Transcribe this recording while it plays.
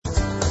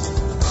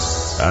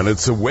And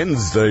it's a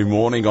Wednesday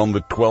morning on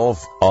the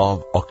 12th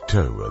of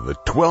October. The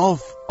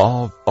 12th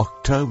of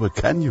October.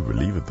 Can you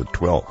believe it? The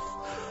 12th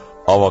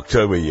of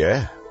October,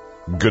 yeah.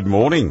 Good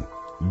morning.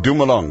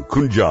 Dumelang,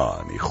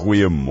 Kunjani,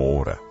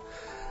 goeiemôre.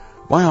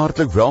 Baie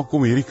hartlik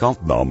welkom hierdie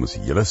kant namens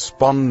die hele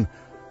span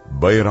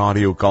by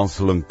Radio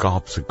Kansel en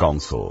Kaapse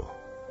Kansel.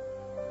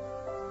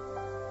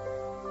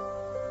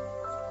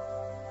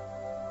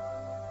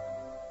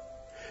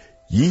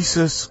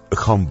 Jesus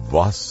gaan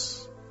was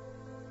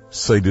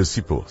sy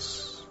disippels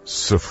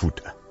se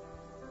voete.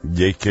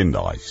 Jy ken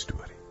daai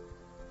storie.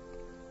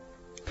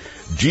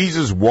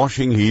 Jesus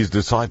washing his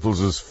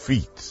disciples'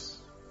 feet.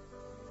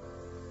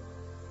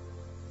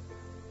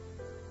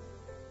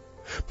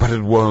 But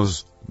it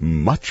was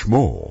much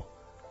more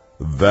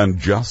than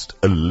just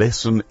a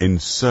lesson in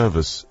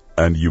service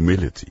and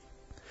humility.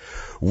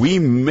 We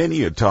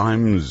many a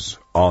times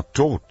are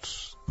taught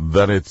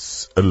that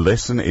it's a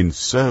lesson in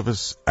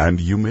service and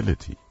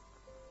humility.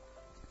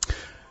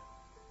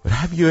 But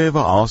have you ever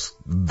asked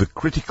the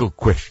critical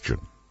question,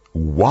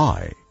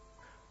 why?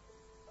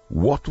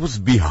 What was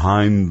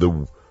behind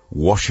the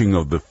washing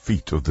of the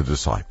feet of the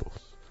disciples?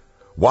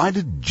 Why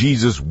did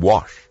Jesus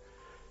wash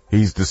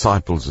his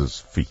disciples'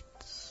 feet?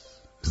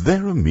 Is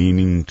there a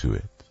meaning to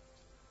it?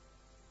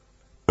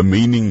 A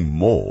meaning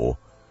more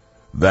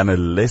than a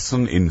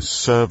lesson in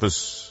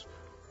service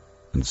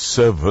and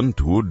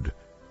servanthood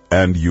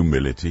and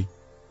humility?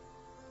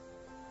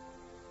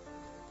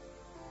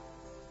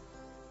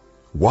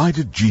 Why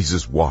did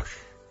Jesus wash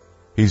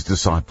his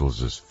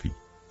disciples' feet?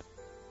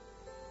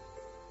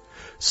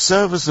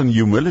 Service and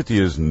humility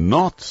is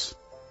not,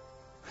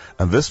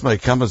 and this may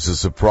come as a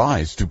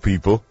surprise to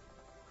people,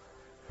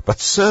 but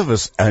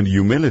service and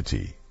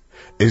humility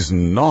is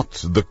not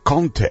the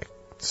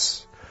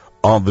context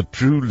of the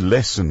true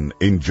lesson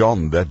in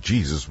John that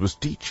Jesus was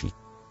teaching.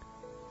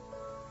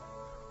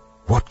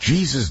 What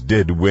Jesus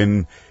did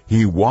when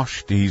he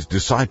washed his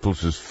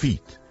disciples'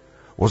 feet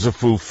was a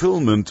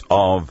fulfillment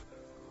of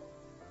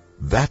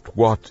that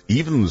what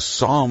even the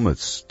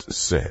psalmist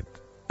said,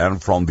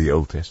 and from the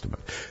Old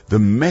Testament, the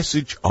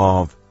message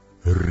of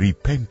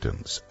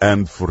repentance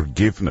and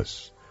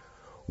forgiveness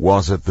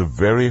was at the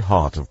very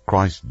heart of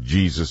Christ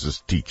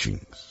Jesus'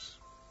 teachings.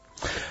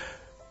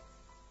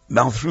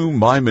 Now, through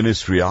my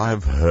ministry, I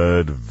have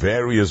heard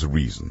various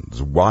reasons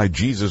why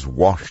Jesus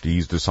washed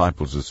his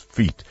disciples'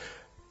 feet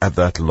at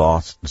that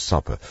Last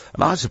Supper.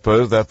 And I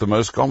suppose that the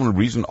most common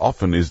reason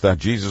often is that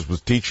Jesus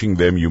was teaching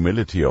them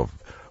humility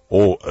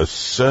or a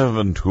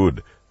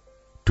servanthood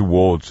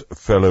towards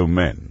fellow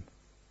men.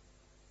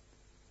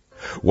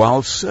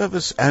 While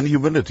service and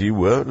humility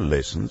were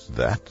lessons,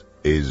 that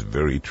is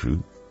very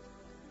true,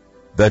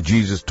 that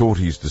Jesus taught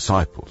his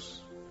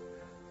disciples,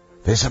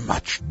 there's a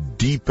much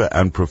deeper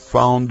and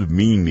profound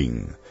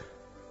meaning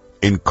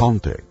in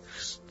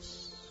context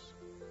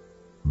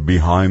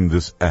behind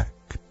this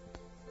act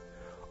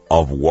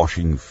of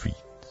washing feet.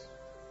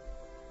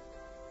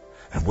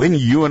 And when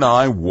you and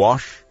I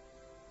wash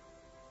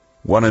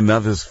one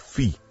another's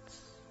feet,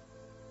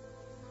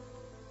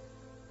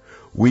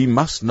 we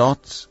must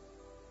not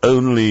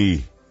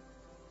only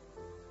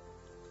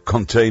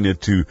contain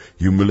it to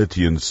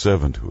humility and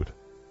servanthood,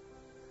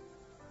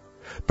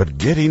 but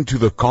get into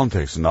the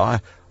context. And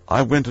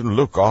I went and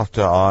looked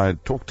after I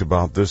talked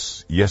about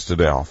this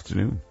yesterday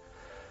afternoon.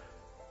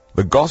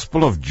 The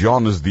Gospel of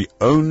John is the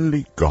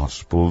only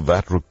Gospel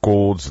that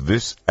records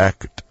this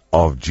act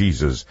of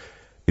Jesus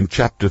in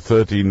chapter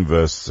 13,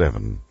 verse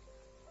 7.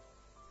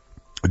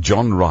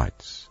 John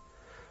writes,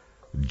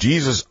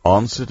 Jesus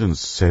answered and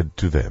said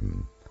to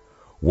them,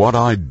 what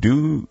I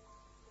do,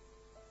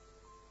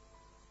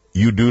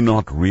 you do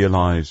not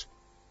realize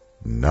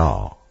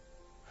now.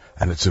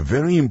 And it's a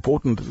very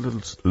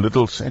important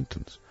little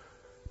sentence.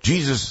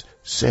 Jesus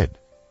said,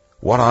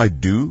 what I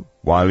do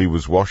while he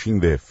was washing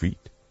their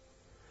feet,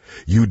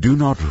 you do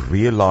not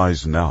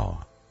realize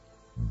now,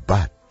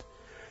 but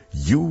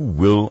you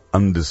will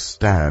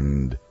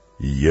understand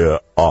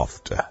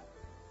hereafter.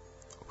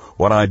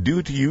 What I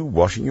do to you,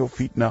 washing your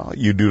feet now,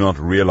 you do not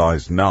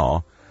realize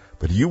now,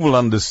 but you will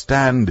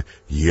understand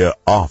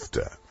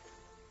hereafter.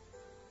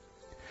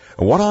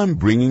 And what I'm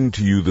bringing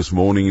to you this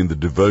morning in the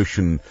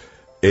devotion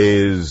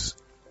is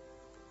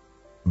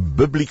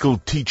biblical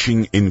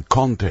teaching in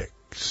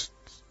context.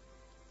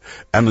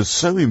 And it's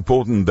so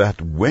important that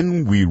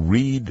when we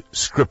read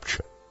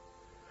Scripture,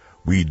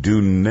 we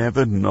do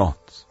never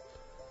not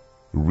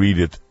read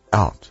it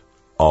out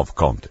of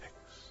context.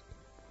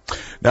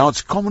 Now,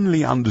 it's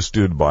commonly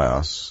understood by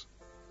us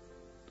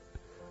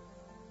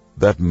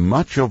that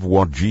much of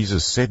what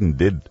Jesus said and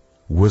did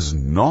was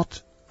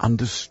not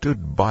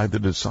understood by the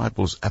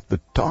disciples at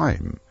the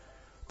time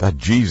that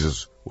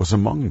Jesus was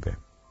among them.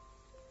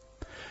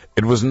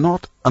 It was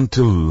not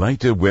until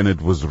later when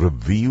it was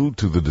revealed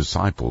to the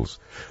disciples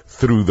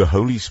through the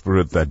Holy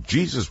Spirit that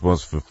Jesus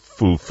was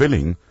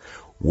fulfilling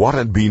what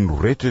had been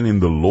written in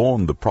the law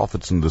and the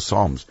prophets and the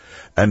Psalms.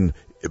 And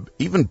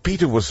even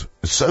Peter was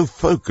so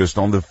focused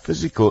on the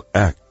physical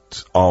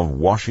act of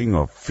washing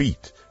of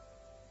feet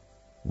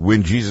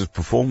when Jesus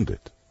performed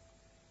it,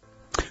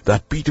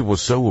 that Peter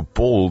was so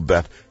appalled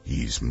that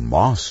his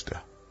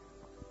master,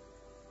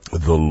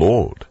 the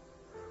Lord,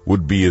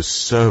 would be a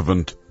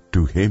servant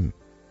to him.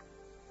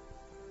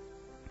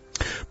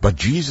 But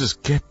Jesus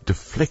kept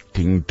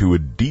deflecting to a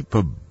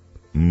deeper,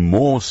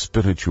 more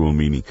spiritual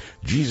meaning.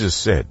 Jesus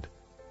said,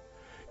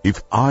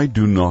 "If I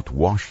do not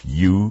wash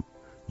you,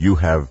 you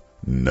have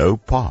no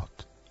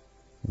part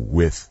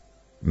with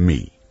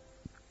me."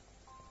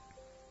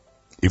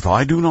 If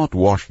I do not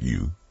wash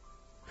you,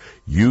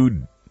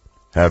 you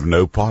have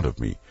no part of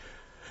me.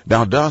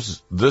 Now,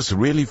 does this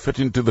really fit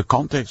into the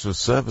context of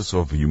service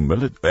of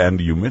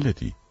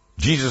humility?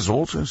 Jesus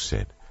also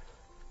said,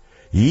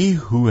 "He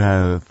who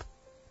hath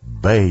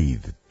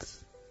bathed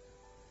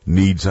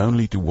needs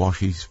only to wash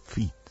his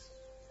feet,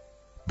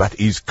 but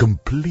is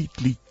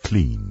completely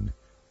clean.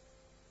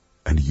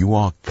 And you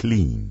are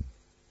clean,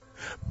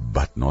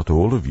 but not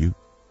all of you."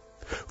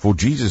 For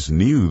Jesus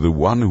knew the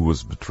one who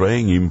was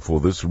betraying him. For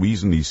this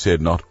reason he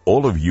said, "Not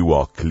all of you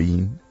are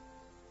clean."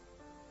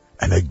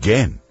 And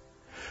again,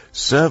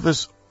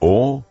 service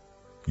or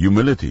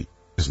humility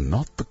is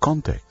not the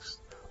context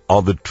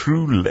of the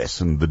true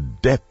lesson, the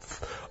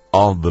depth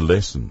of the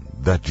lesson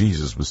that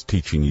Jesus was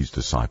teaching his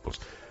disciples.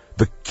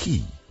 The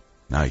key,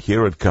 now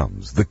here it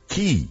comes, the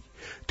key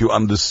to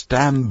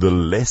understand the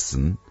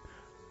lesson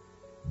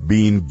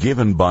being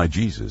given by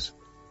Jesus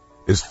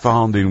is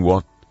found in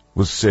what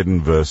was said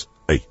in verse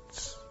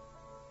 8.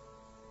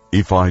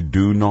 "If I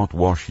do not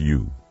wash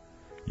you,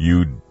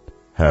 you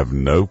have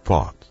no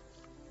part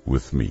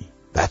with me."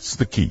 That's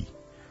the key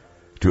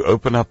to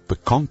open up the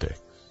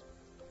context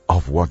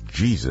of what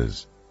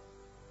Jesus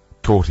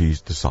taught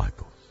his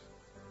disciples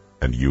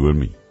and you and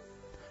me.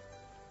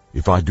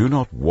 If I do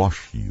not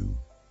wash you,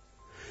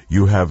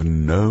 you have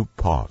no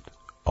part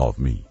of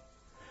me.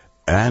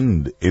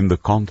 And in the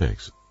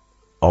context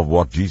of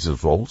what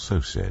Jesus also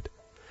said,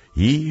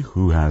 he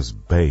who has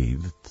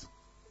bathed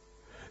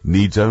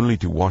needs only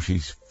to wash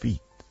his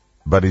feet,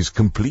 but is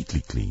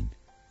completely clean.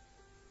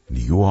 And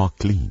you are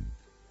clean,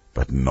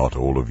 but not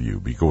all of you,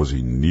 because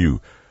he knew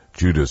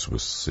Judas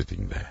was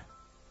sitting there.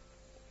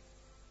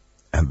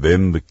 And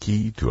then the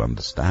key to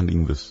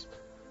understanding this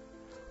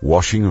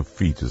washing of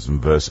feet is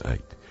in verse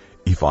 8.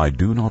 "If I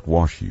do not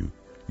wash you,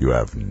 you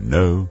have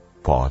no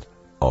part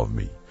of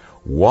me."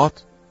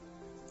 What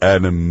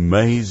an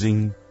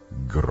amazing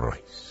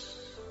grace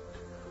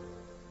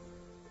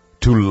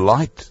to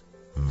light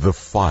the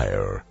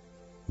fire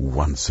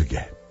once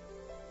again.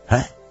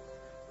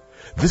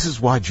 This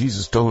is why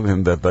Jesus told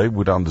them that they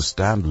would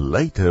understand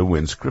later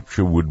when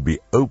Scripture would be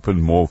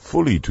opened more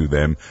fully to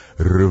them,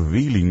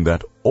 revealing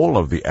that all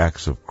of the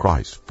acts of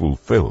Christ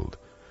fulfilled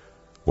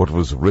what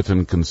was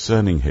written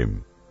concerning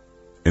him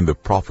in the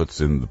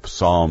prophets, in the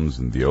Psalms,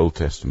 in the Old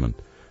Testament,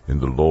 in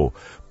the law.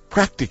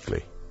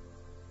 Practically,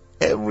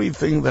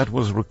 everything that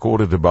was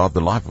recorded about the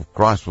life of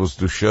Christ was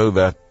to show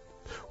that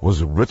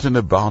was written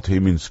about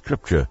him in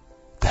Scripture,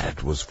 that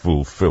it was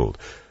fulfilled.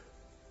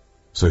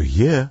 So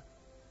here,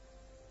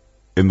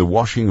 in the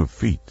washing of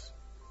feet,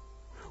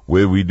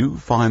 where we do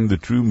find the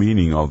true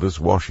meaning of this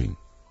washing,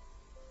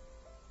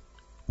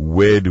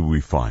 where do we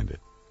find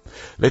it?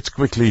 Let's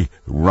quickly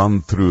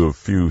run through a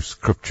few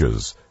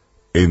scriptures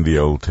in the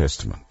Old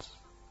Testament.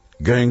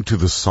 Going to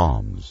the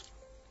Psalms.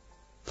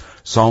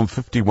 Psalm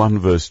 51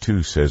 verse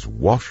 2 says,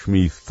 "Wash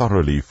me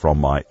thoroughly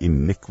from my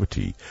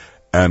iniquity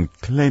and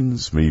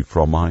cleanse me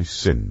from my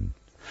sin."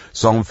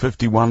 Psalm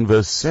 51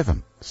 verse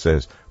 7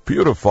 says,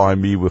 "Purify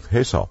me with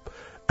hyssop,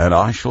 and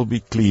I shall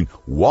be clean.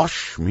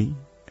 Wash me,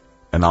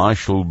 and I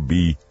shall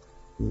be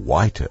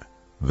whiter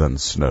than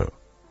snow."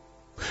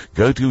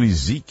 Go to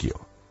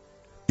Ezekiel.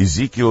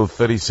 Ezekiel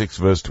 36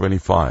 verse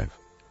 25.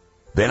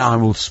 "Then I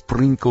will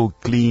sprinkle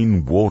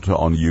clean water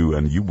on you,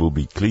 and you will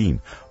be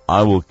clean.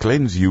 I will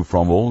cleanse you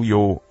from all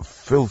your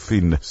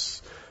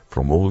filthiness,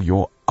 from all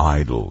your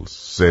idols,"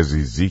 says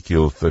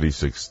Ezekiel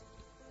 36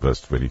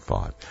 verse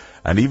 25.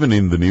 And even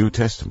in the New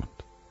Testament,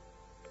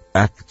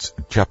 Acts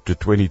chapter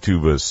 22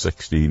 verse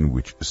 16,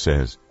 which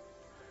says,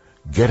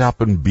 "Get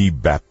up and be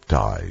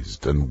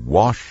baptized and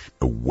wash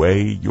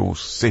away your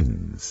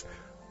sins."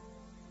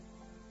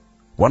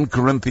 1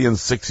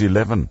 Corinthians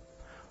 6:11,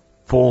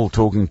 Paul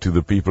talking to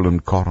the people in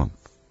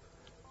Corinth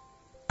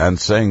and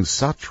saying,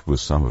 "Such were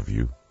some of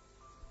you,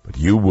 but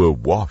you were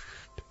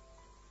washed,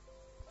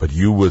 but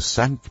you were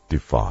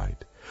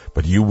sanctified,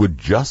 but you were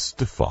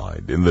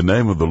justified in the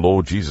name of the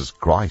Lord Jesus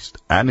Christ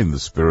and in the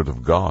Spirit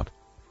of God."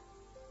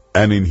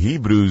 And in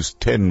Hebrews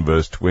 10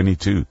 verse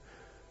 22,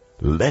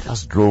 "Let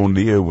us draw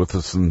near with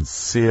a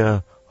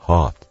sincere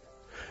heart,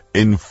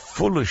 in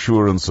full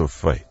assurance of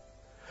faith,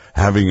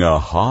 having our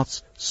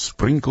hearts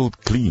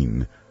sprinkled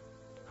clean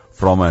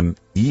from an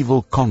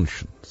evil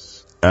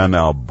conscience, and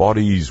our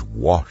bodies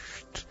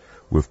washed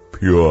with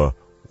pure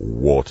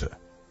water."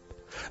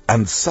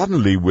 And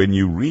suddenly, when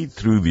you read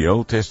through the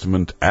Old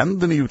Testament and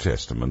the New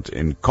Testament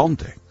in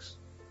context,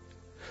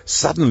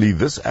 suddenly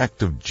this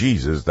act of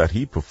Jesus that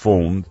he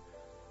performed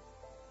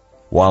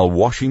while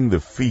washing the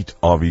feet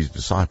of his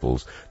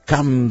disciples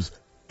comes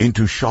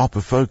into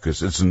sharper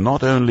focus. It's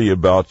not only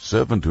about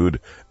servanthood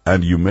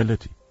and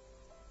humility.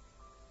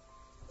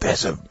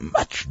 there's a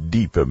much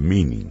deeper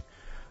meaning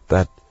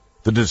that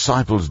the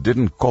disciples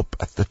didn't cop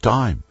at the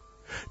time.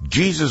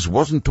 Jesus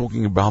wasn't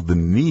talking about the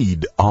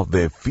need of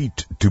their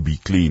feet to be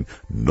clean,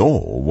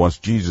 nor was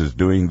Jesus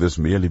doing this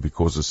merely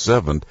because a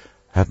servant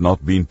had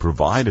not been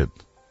provided,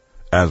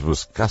 as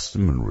was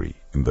customary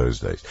in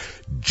those days.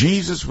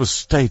 Jesus was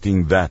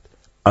stating that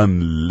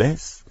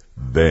unless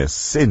their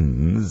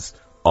sins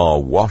are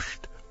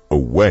washed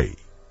away,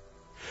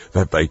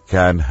 that they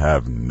can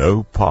have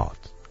no part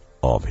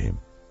of him.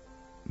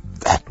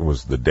 That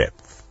was the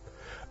depth.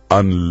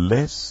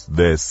 Unless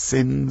their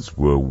sins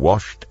were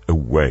washed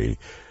away,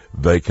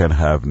 they can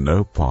have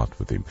no part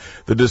with him.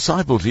 The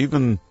disciples,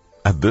 even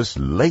at this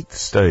late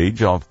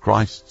stage of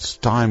Christ's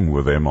time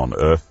with them on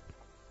earth,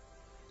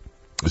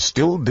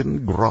 still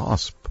didn't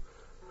grasp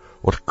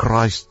what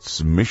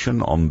Christ's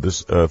mission on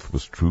this earth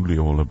was truly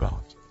all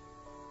about.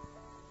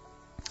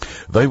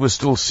 They were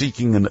still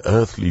seeking an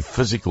earthly,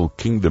 physical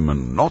kingdom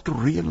and not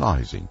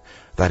realizing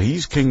that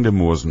his kingdom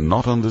was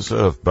not on this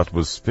earth but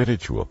was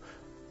spiritual.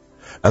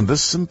 And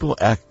this simple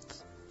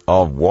act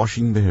of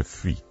washing their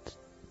feet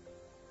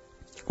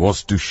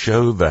was to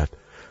show that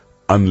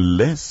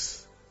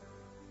unless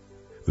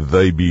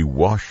they be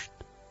washed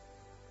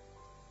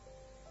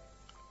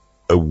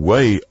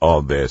away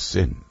of their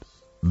sins,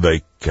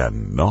 they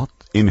cannot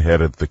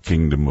inherit the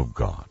kingdom of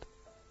God.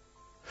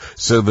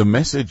 So the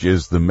message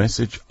is the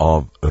message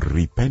of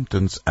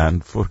repentance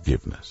and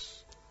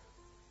forgiveness.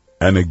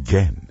 And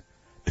again,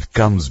 it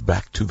comes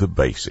back to the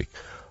basic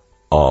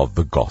of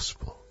the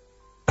gospel,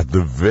 at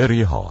the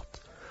very heart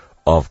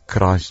of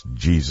Christ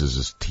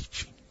Jesus'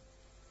 teaching.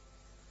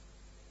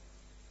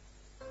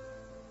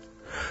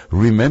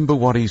 Remember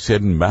what he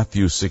said in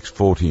Matthew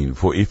 6:14,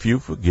 "For if you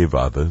forgive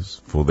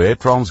others for their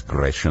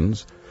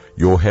transgressions,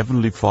 your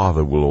heavenly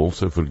Father will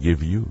also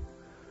forgive you.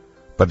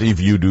 But if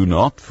you do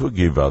not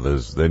forgive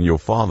others, then your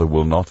Father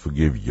will not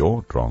forgive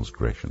your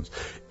transgressions."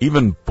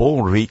 Even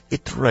Paul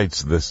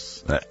reiterates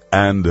this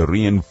and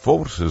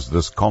reinforces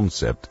this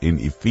concept in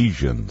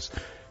Ephesians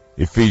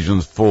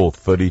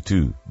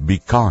 4:32. "Be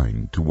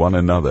kind to one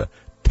another,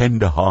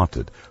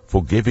 tender-hearted,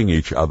 forgiving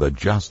each other,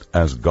 just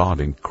as God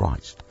in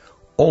Christ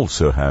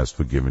also has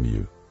forgiven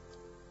you."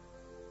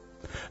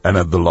 And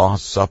at the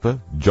Last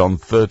Supper, John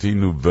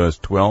 13 verse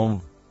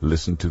 12,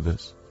 listen to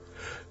this.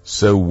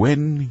 "So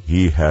when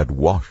he had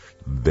washed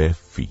their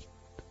feet,"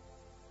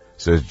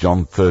 says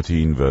John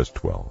 13 verse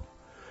 12,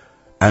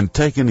 "and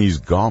taken his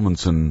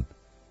garments and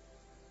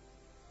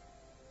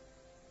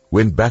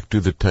went back to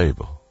the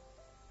table,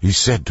 he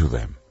said to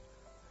them,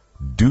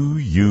 'Do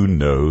you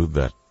know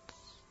that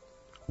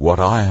what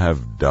I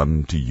have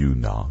done to you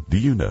now? Do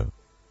you know?'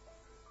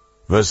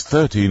 Verse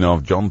 13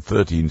 of John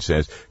 13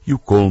 says, "You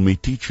call me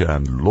teacher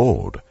and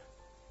Lord,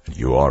 and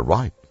you are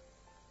right,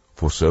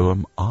 for so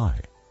am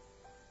I.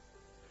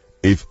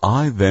 If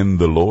I then,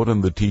 the Lord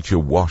and the teacher,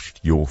 washed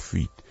your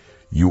feet,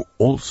 you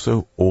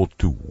also ought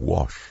to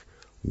wash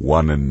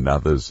one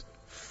another's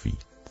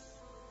feet."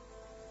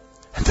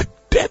 And the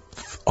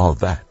depth of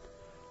that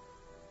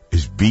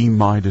is, be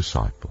my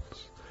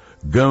disciples.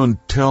 Go and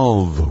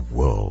tell the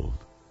world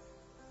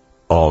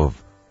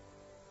of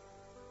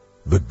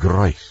the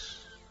grace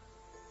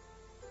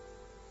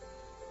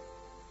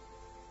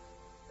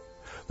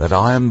that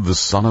I am the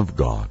Son of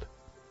God,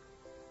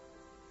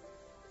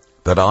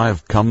 that I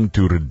have come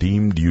to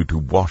redeem you, to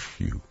wash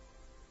you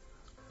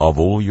of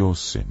all your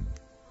sin.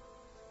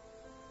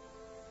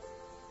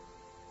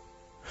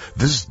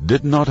 This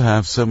did not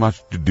have so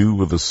much to do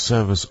with the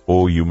service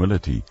or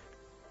humility,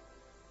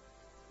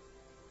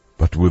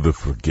 but with the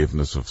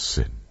forgiveness of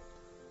sin.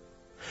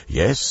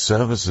 Yes,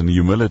 service and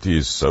humility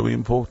is so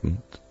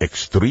important,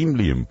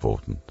 extremely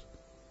important.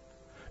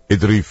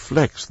 It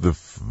reflects the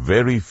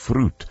very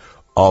fruit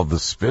of the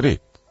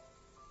Spirit,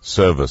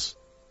 service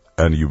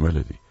and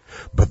humility.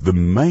 But the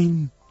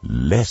main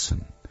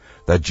lesson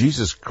that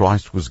Jesus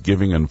Christ was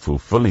giving and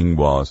fulfilling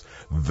was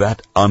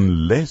that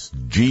unless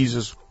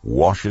Jesus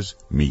washes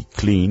me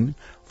clean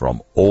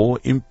from all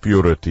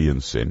impurity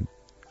and sin,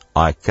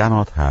 I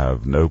cannot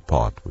have no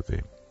part with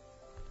him.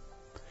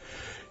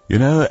 You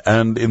know,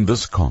 and in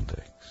this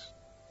context,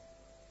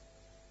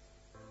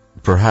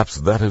 perhaps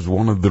that is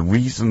one of the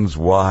reasons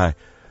why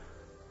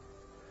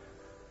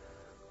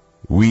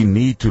we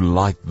need to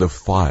light the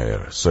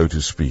fire, so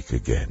to speak,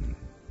 again.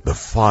 The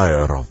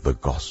fire of the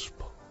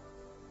gospel.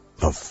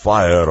 The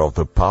fire of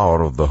the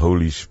power of the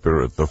Holy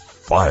Spirit. The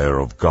fire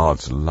of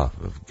God's love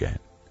again.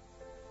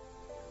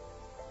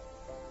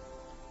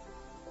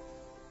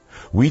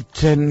 We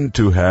tend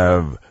to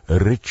have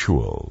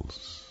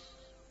rituals,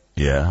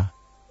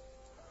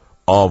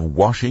 of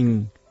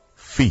washing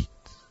feet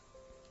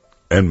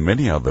and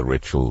many other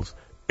rituals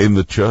in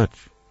the church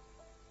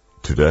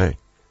today.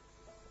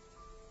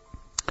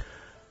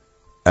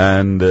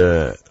 And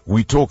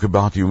we talk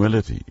about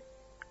humility.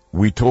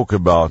 We talk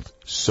about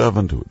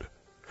servanthood.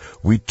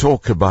 We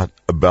talk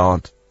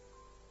about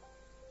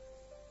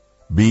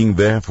being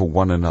there for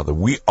one another.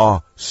 We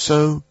are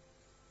so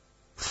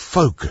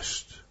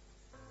focused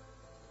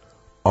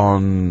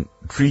on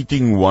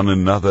treating one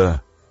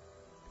another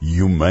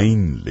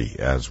humanely,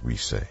 as we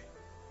say,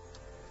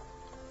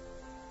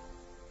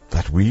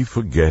 that we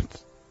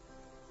forget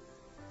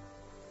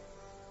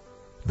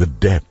the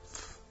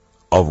depth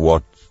of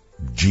what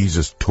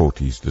Jesus taught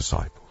his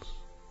disciples.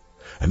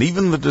 And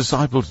even the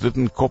disciples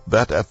didn't cop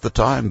that at the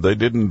time. They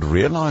didn't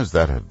realize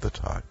that at the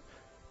time.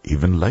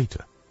 Even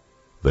later,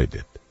 they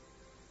did.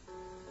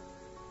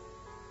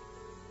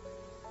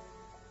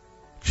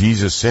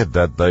 Jesus said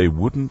that they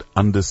wouldn't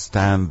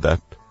understand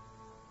that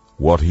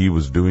what he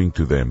was doing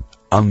to them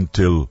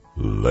until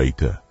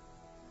later.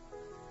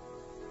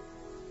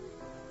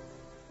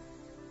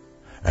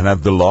 And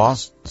at the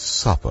Last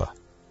Supper,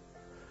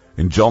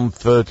 in John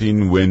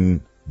 13,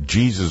 when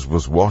Jesus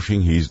was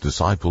washing his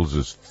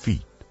disciples'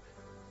 feet,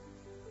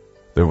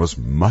 there was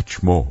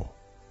much more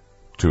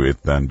to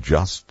it than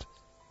just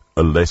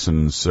a lesson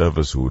in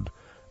servicehood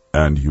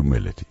and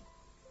humility.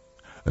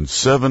 And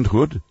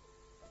servanthood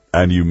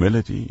and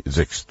humility is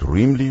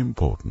extremely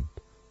important,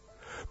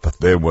 but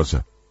there was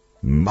a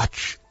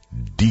much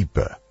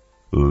deeper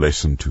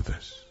lesson to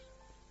this.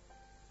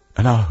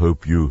 And I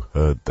hope you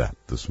heard that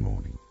this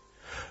morning.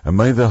 And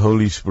may the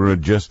Holy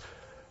Spirit just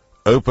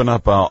open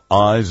up our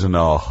eyes and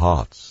our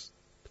hearts,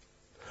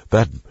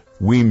 that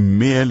we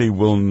merely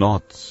will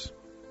not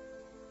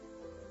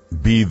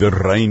be the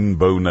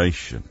rainbow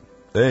nation,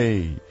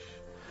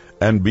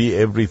 and be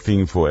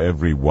everything for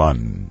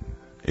everyone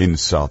in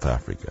South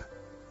Africa.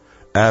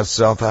 As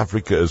South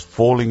Africa is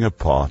falling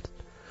apart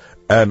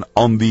and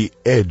on the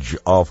edge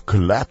of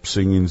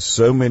collapsing in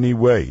so many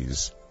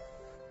ways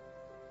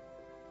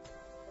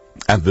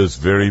at this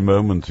very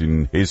moment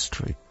in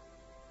history,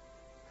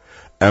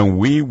 and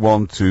we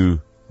want to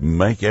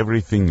make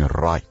everything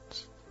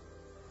right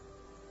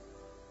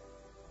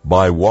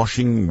by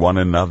washing one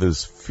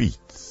another's feet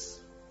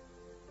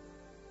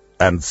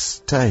and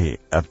stay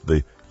at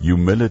the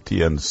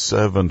humility and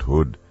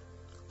servanthood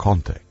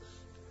context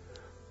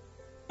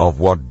of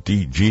what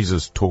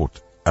Jesus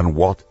taught and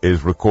what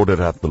is recorded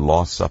at the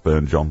Last Supper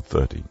in John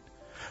 13,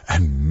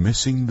 and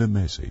missing the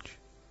message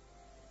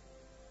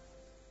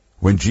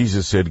when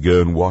Jesus said,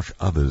 go and wash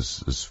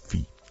others'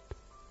 feet.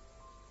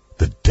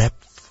 The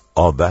depth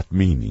of that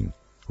meaning,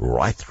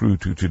 right through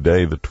to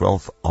today, the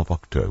 12th of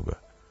October,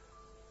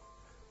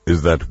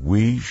 is that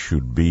we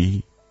should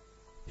be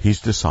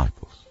his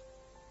disciples,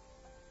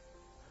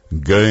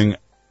 going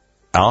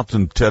out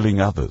and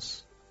telling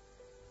others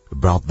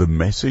about the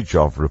message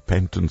of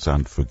repentance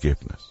and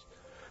forgiveness,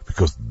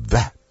 because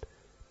that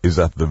is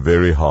at the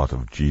very heart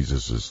of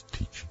Jesus'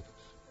 teachings.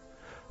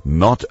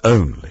 Not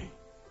only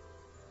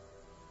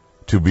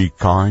to be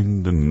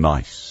kind and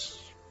nice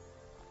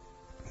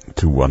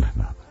to one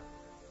another.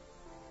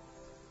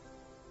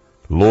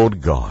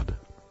 Lord God,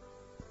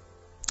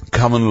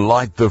 come and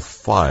light the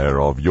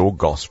fire of your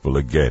gospel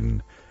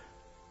again.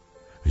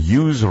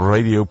 Use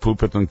Radio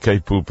Pulpit and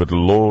K-Pulpit,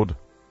 Lord,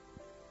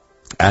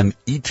 and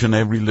each and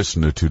every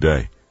listener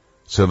today,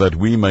 so that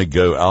we may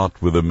go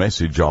out with a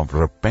message of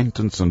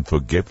repentance and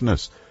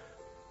forgiveness.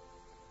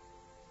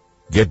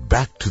 Get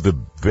back to the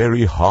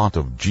very heart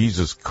of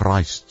Jesus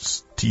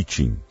Christ's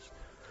teachings.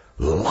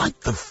 Light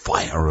the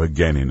fire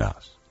again in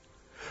us,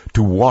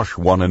 to wash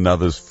one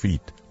another's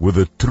feet with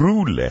a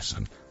true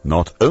lesson,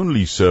 not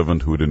only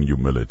servanthood and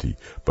humility,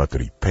 but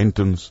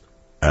repentance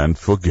and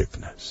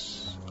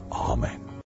forgiveness. Amen.